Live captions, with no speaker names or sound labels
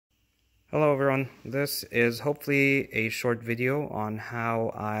Hello everyone, this is hopefully a short video on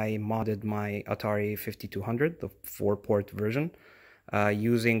how I modded my Atari 5200, the 4-port version,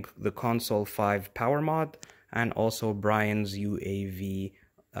 using the Console 5 power mod and also Brian's UAV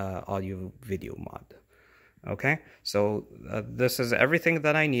audio video mod. Okay, so this is everything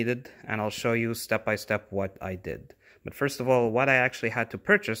that I needed, and I'll show you step by step what I did. But first of all, what I actually had to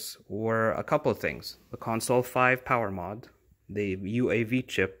purchase were a couple of things: the Console 5 power mod, the UAV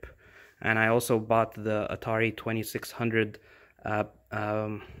chip, and I also bought the Atari 2600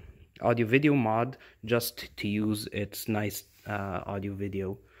 audio video mod just to use its nice audio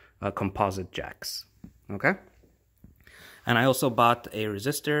video composite jacks. Okay, and I also bought a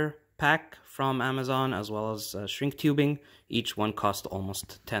resistor pack from Amazon as well as shrink tubing. Each one cost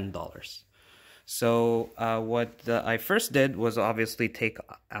almost $10. So what I first did was obviously take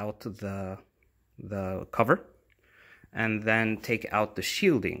out the cover and then take out the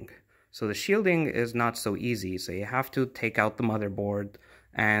shielding. So the shielding is not so easy, so you have to take out the motherboard,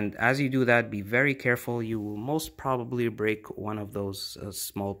 and as you do that, be very careful. You will most probably break one of those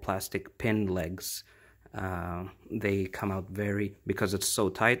small plastic pin legs. They come out because it's so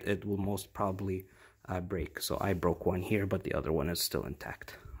tight, it will most probably break. So I broke one here, but the other one is still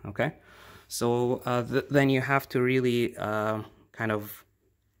intact. Okay, so then you have to really kind of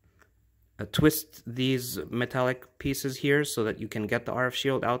twist these metallic pieces here so that you can get the RF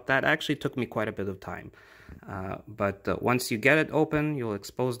shield out. That actually took me quite a bit of time, but once you get it open, you'll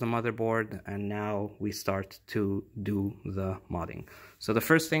expose the motherboard, and now we start to do the modding. So the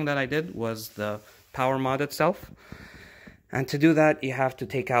first thing that I did was the power mod itself, and to do that you have to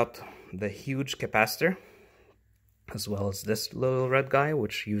take out the huge capacitor as well as this little red guy,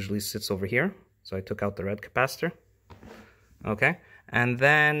 which usually sits over here. So I took out the red capacitor. Okay, and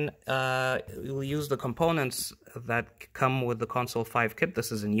then we'll use the components that come with the Console 5 kit.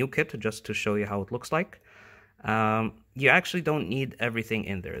 This is a new kit, just to show you how it looks like. You actually don't need everything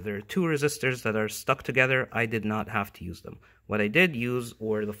in there. There are two resistors that are stuck together. I did not have to use them. What I did use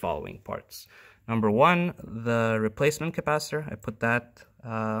were the following parts. Number one, the replacement capacitor. I put that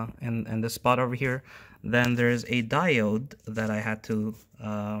in this spot over here. Then there's a diode that I had to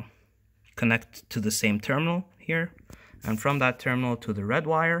connect to the same terminal here, and from that terminal to the red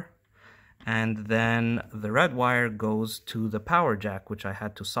wire, and then the red wire goes to the power jack, which I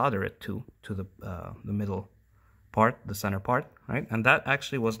had to solder it to the middle part, the center part, right? And that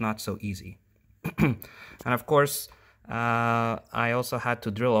actually was not so easy. And of course, I also had to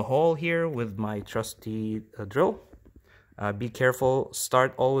drill a hole here with my trusty drill. Be careful,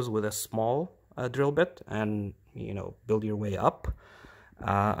 start always with a small drill bit, and build your way up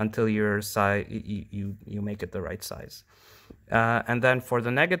until your size you make it the right size. And then for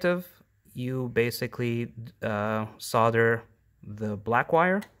the negative, you basically solder the black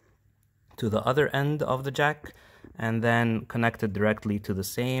wire to the other end of the jack, and then connect it directly to the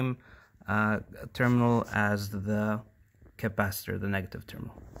same terminal as the capacitor, the negative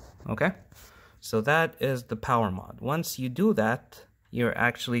terminal. Okay, so that is the power mod. Once you do that, you're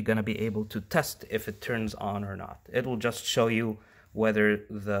actually going to be able to test if it turns on or not. It will just show you whether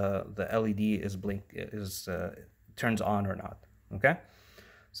the LED turns on or not. Okay,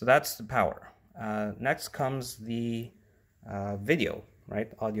 so that's the power. Next comes the video, right?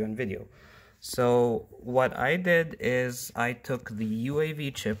 Audio and video. So what I did is I took the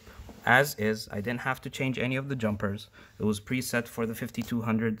UAV chip as is. I didn't have to change any of the jumpers. It was preset for the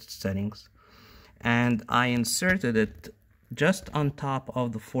 5200 settings, and I inserted it just on top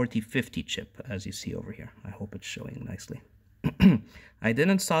of the 4050 chip, as you see over here. I hope it's showing nicely. I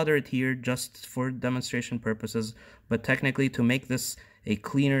didn't solder it here just for demonstration purposes, but technically to make this a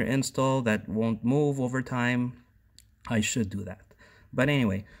cleaner install that won't move over time, I should do that. But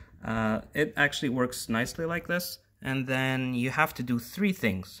anyway, it actually works nicely like this, and then you have to do three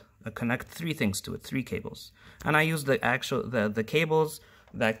things, connect three things to it, three cables. And I used the cables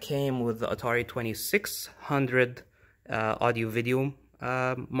that came with the Atari 2600 audio video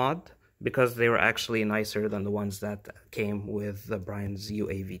mod, because they were actually nicer than the ones that came with the Brian's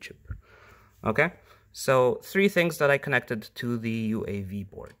UAV chip. Okay, so three things that I connected to the UAV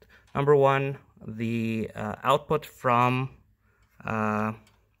board. Number one, the output from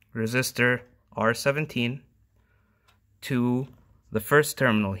resistor R17 to the first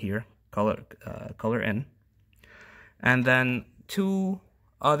terminal here, color in, and then two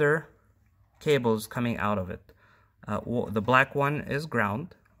other cables coming out of it. The black one is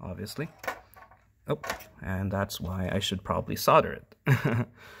ground, obviously. Oh, and that's why I should probably solder it.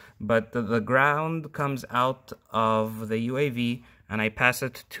 But the ground comes out of the UAV, and I pass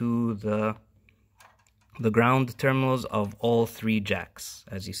it to the the ground terminals of all 3 jacks,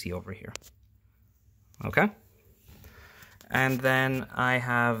 as you see over here. Okay? And then I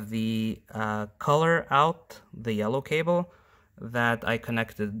have the color out, the yellow cable, that I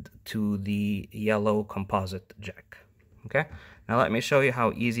connected to the yellow composite jack. Okay? Now let me show you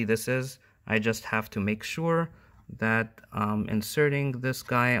how easy this is. I just have to make sure that I'm inserting this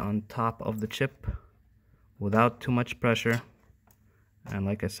guy on top of the chip without too much pressure. And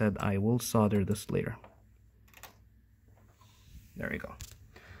like I said, I will solder this later. There we go.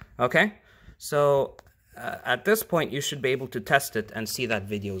 Okay, so at this point you should be able to test it and see that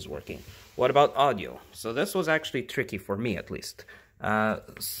video is working. What about audio? So this was actually tricky for me, at least.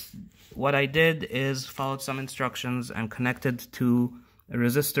 What I did is followed some instructions and connected to a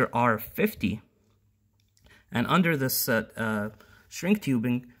resistor R50. And under this shrink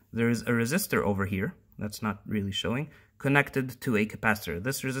tubing, there is a resistor over here, that's not really showing, connected to a capacitor.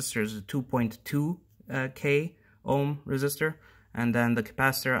 This resistor is a 2.2 K ohm resistor. And then the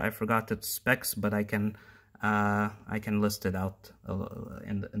capacitor, I forgot its specs, but I can list it out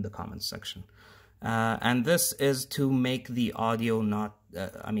in the comments section. And this is to make the audio not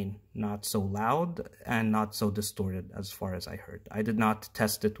so loud and not so distorted, as far as I heard. I did not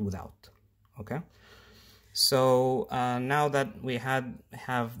test it without. Okay. So now that we have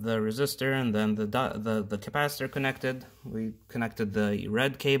the resistor and then the capacitor connected, we connected the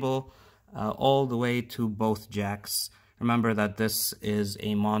red cable all the way to both jacks. Remember that this is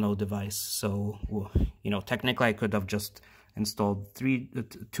a mono device, so technically I could have just installed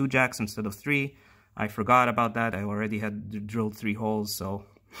 2 jacks instead of 3. I forgot about that. I already had drilled 3 holes, so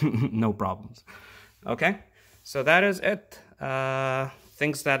no problems. Okay, so that is it.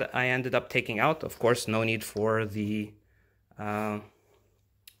 Things that I ended up taking out. Of course, no need for the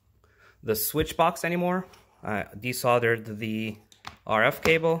switch box anymore. I desoldered the RF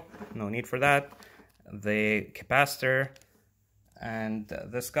cable. No need for that. The capacitor and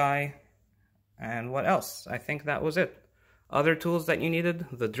this guy, and what else? I think that was it. Other tools that you needed: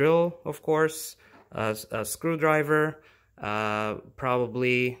 the drill, of course, a screwdriver,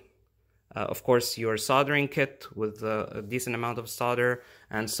 probably of course your soldering kit with a decent amount of solder,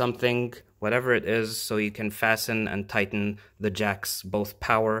 and something, whatever it is, so you can fasten and tighten the jacks, both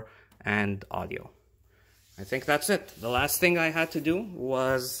power and audio. I think that's it. The last thing I had to do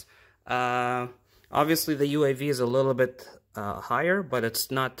was obviously the UAV is a little bit higher, but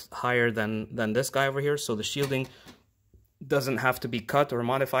it's not higher than this guy over here, so the shielding doesn't have to be cut or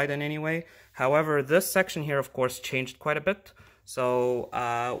modified in any way. However, this section here, of course, changed quite a bit. So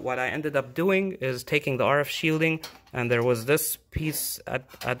what I ended up doing is taking the RF shielding, and there was this piece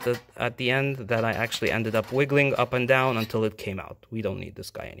at the end that I actually ended up wiggling up and down until it came out. We don't need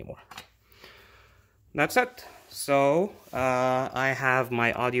this guy anymore. That's it. So I have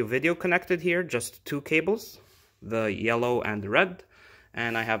my audio video connected here, just 2 cables, the yellow and the red,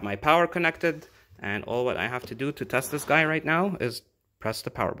 and I have my power connected, and all what I have to do to test this guy right now is press the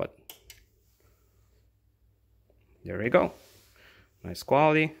power button. There we go. Nice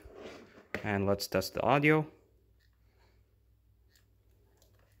quality. And let's test the audio.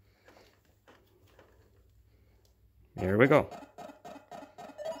 There we go.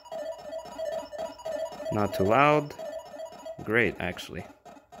 Not too loud. Great, actually.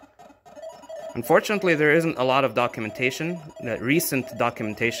 Unfortunately, there isn't a lot of documentation, recent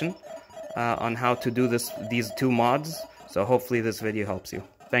documentation, on how to do these 2 mods. So hopefully this video helps you.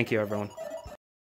 Thank you, everyone.